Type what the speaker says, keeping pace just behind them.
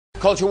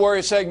Culture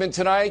Warrior segment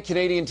tonight.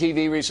 Canadian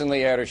TV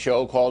recently aired a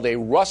show called A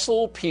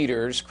Russell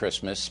Peters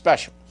Christmas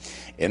Special.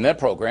 In that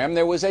program,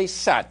 there was a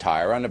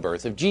satire on the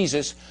birth of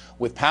Jesus,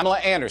 with Pamela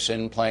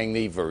Anderson playing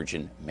the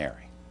Virgin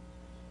Mary.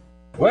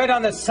 Word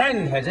on the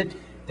sand has it,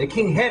 the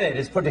King Herod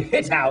has put a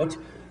hit out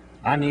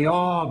on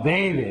your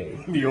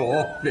baby.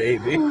 Your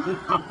baby? Well,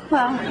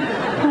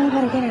 we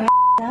better get our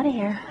out of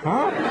here.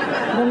 Huh?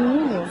 The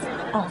news,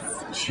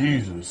 us.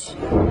 Jesus.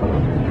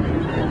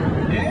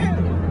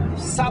 Yeah,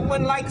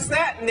 someone likes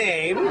that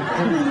name.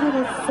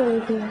 Little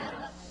Savior.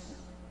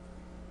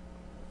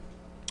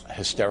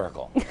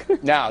 Hysterical.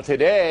 Now,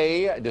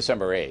 today,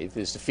 December 8th,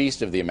 is the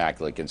Feast of the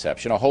Immaculate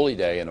Conception, a holy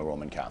day in the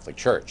Roman Catholic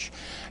Church.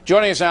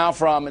 Joining us now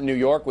from New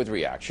York with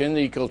reaction,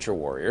 the Culture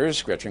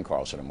Warriors, Gretchen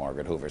Carlson and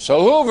Margaret Hoover.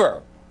 So,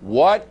 Hoover,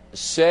 what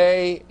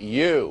say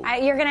you?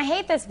 You're going to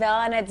hate this, Bill,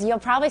 and you'll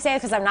probably say it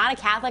because I'm not a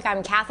Catholic.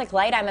 I'm Catholic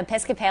light. I'm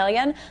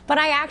Episcopalian. But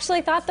I actually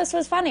thought this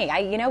was funny.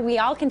 We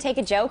all can take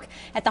a joke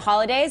at the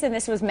holidays, and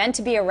this was meant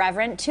to be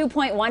irreverent.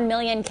 2.1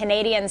 million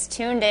Canadians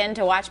tuned in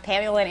to watch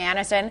Pamela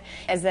Anderson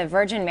as the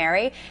Virgin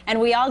Mary, and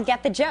we all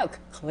get the joke.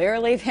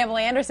 Clearly, Pamela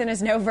Anderson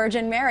is no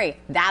Virgin Mary.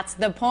 That's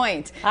the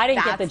point. I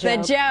didn't get the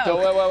joke.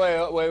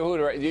 So wait,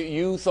 Hoover,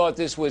 you thought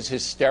this was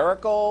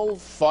hysterical,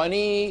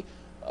 funny?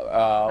 I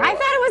thought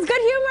it was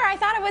good humor. I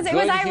thought it was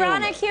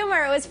ironic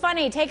humor. It was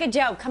funny. Take a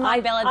joke. Come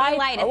on, Bill. It's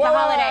light. It's the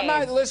holidays. I'm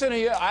not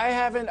listening.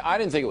 I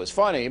didn't think it was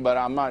funny, but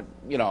I'm not,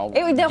 the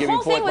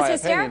whole thing was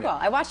hysterical.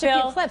 Opinion. I watched a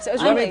few clips. It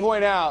was Let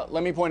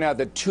me point out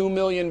that 2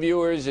 million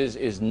viewers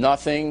is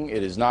nothing.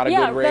 It is not a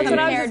good rating. That's what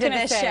I was going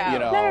to say.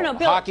 No,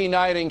 Bill. Hockey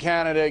night in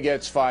Canada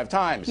gets 5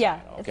 times. Yeah.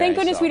 Okay, thank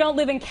goodness we don't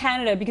live in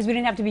Canada, because we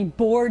didn't have to be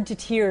bored to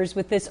tears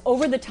with this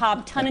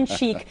over-the-top,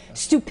 tongue-in-cheek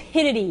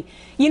stupidity.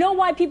 You know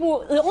why the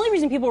only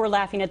reason people were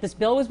laughing at this,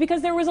 Bill, was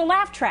because there was a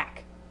laugh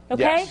track.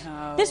 Okay? Yes.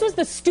 Oh. This was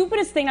the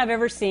stupidest thing I've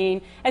ever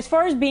seen. As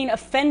far as being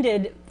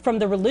offended from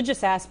the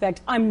religious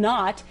aspect, I'm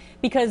not,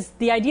 because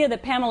the idea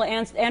that Pamela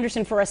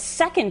Anderson for a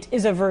second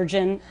is a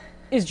virgin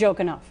is joke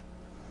enough.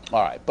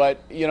 All right, but,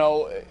 there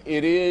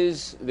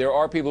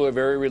are people who are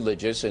very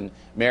religious, and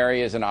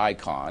Mary is an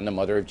icon, the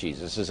mother of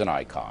Jesus is an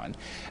icon,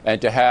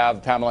 and to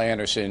have Pamela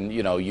Anderson,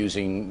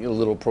 using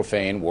little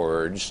profane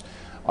words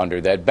under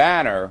that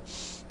banner,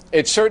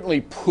 it certainly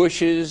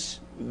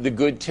pushes the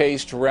good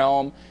taste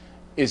realm.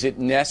 Is it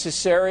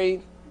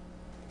necessary?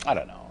 I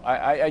don't know.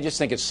 I just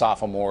think it's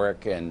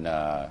sophomoric, and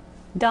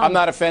I'm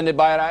not offended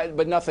by it,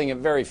 but nothing,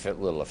 very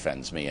little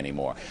offends me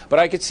anymore. But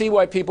I could see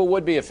why people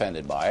would be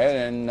offended by it,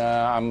 and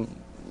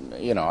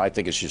I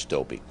think it's just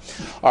dopey.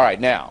 All right,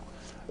 now,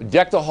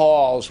 Deck the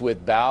Halls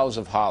with Boughs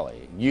of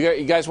Holly.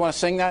 You guys want to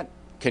sing that?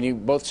 Can you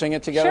both sing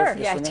it together? Sure,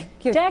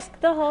 yeah.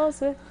 Deck the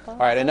halls with boughs.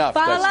 All right, enough.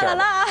 That's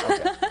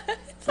terrible. Okay.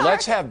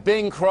 Let's have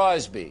Bing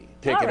Crosby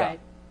pick it up.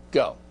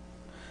 Go.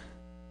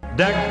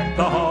 Deck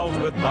the halls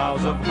with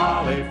boughs of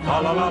holly,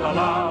 fa la la la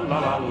la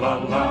la la la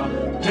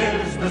la.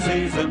 'Tis the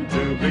season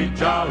to be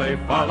jolly,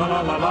 fa la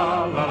la la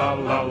la la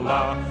la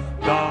la.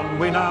 Don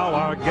we now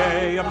our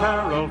gay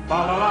apparel, fa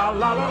la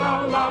la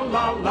la la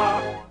la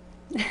la.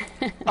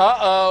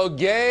 Uh-oh,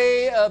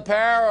 gay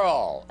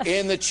apparel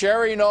in the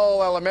Cherry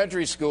Knoll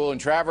Elementary School in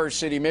Traverse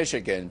City,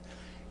 Michigan.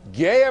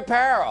 Gay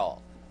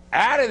apparel,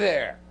 out of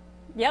there.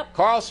 Yep.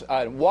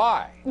 Carlson,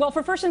 why? Well,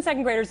 for first and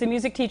second graders, the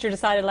music teacher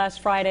decided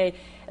last Friday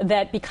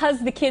that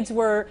because the kids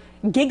were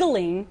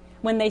giggling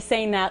when they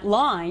sang that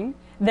line,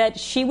 that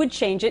she would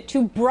change it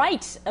to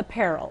bright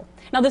apparel.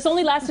 Now, this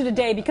only lasted a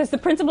day because the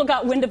principal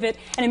got wind of it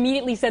and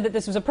immediately said that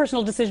this was a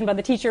personal decision by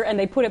the teacher, and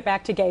they put it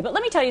back to gay. But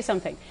let me tell you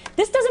something.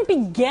 This doesn't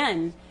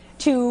begin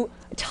to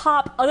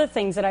top other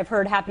things that I've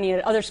heard happening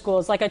at other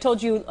schools. Like I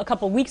told you a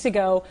couple weeks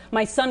ago,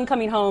 my son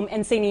coming home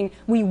and singing,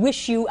 "We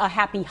wish you a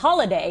happy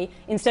holiday,"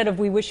 instead of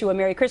 "We wish you a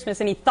Merry Christmas,"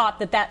 and he thought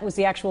that that was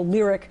the actual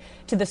lyric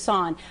to the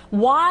song.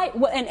 Why?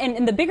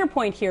 And the bigger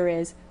point here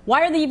is,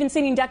 why are they even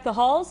singing Deck the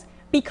Halls?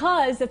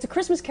 Because that's a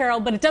Christmas carol,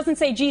 but it doesn't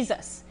say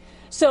Jesus.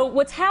 So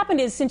what's happened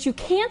is, since you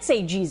can't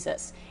say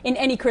Jesus in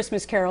any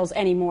Christmas carols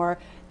anymore,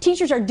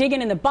 teachers are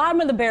digging in the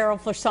bottom of the barrel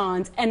for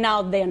songs, and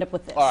now they end up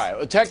with this. All right.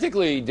 Well,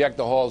 technically, Deck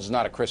the Halls is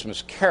not a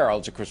Christmas carol.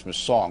 It's a Christmas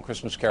song.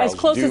 Christmas carols as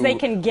close as they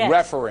can get.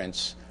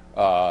 Reference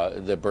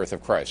the birth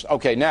of Christ.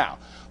 Okay, now,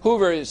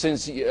 Hoover,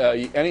 since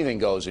anything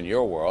goes in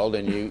your world,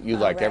 and you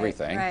like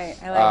everything. Right,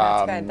 I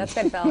like that. That's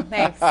good, Bill.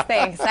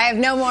 Thanks. I have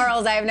no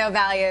morals. I have no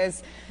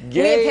values.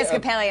 We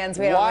Episcopalians,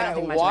 we don't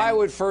think much. Why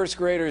would first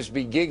graders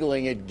be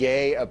giggling at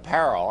gay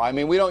apparel? I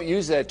mean, we don't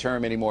use that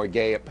term anymore,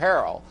 gay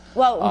apparel.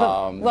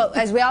 Well,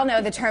 as we all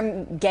know, the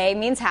term gay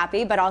means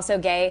happy, but also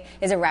gay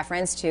is a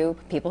reference to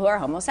people who are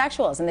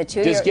homosexuals. And the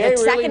two, Does gay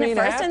really mean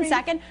first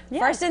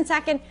and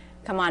second.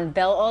 Come on,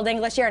 Bill, Old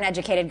English, you're an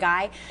educated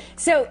guy.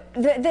 So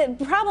the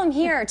problem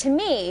here, to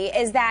me,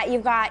 is that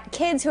you've got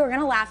kids who are going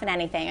to laugh at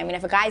anything. I mean,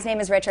 if a guy's name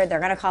is Richard, they're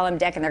going to call him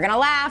Dick, and they're going to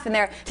laugh, and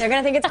they're going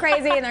to think it's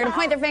crazy, and they're going to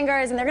point their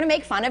fingers, and they're going to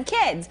make fun of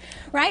kids,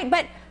 right?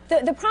 But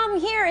the problem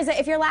here is that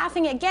if you're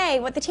laughing at gay,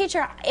 what the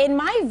teacher, in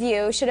my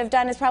view, should have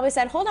done is probably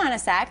said, hold on a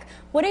sec,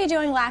 what are you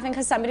doing laughing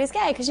because somebody's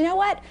gay? Because you know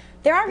what?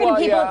 There are going to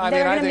be people I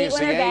that are think going to meet it's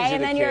when the they're age gay,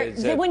 of and the then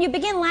kids that- when you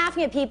begin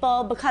laughing at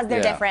people because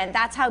they're different,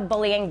 that's how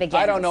bullying begins.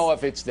 I don't know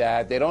if it's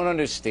that. They don't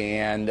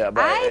understand. But,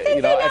 I think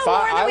you know, they know if more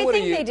I than we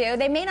would've think they do.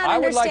 They may not I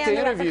would like understand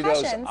to the interview those.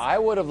 repercussions. I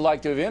would have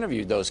liked to have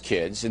interviewed those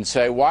kids and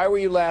say, why were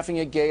you laughing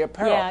at gay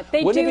apparel? Yeah,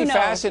 they Wouldn't do it be know.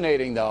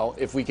 fascinating, though,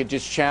 if we could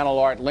just channel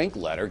Art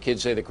Linkletter,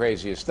 kids say the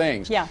craziest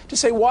things, Yeah. to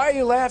say, why are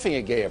you laughing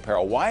at gay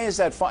apparel? Why is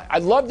that fun?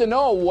 I'd love to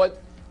know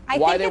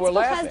why they were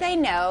laughing. I think it's because they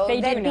know They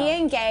do that know.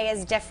 being gay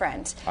is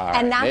different. All right,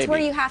 and that's maybe. where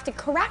you have to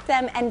correct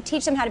them and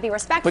teach them how to be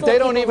respectful But they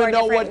of don't people even who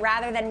are know different what-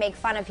 rather than make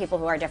fun of people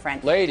who are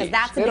different. Ladies, Because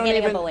that's the they don't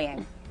beginning even- of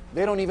bullying.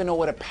 They don't even know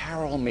what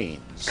apparel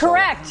means.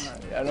 Correct. So,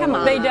 I don't Come know.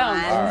 on. They don't.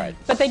 All right.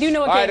 But they do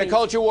know what All gay right, the means.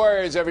 Culture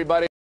Warriors,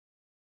 everybody.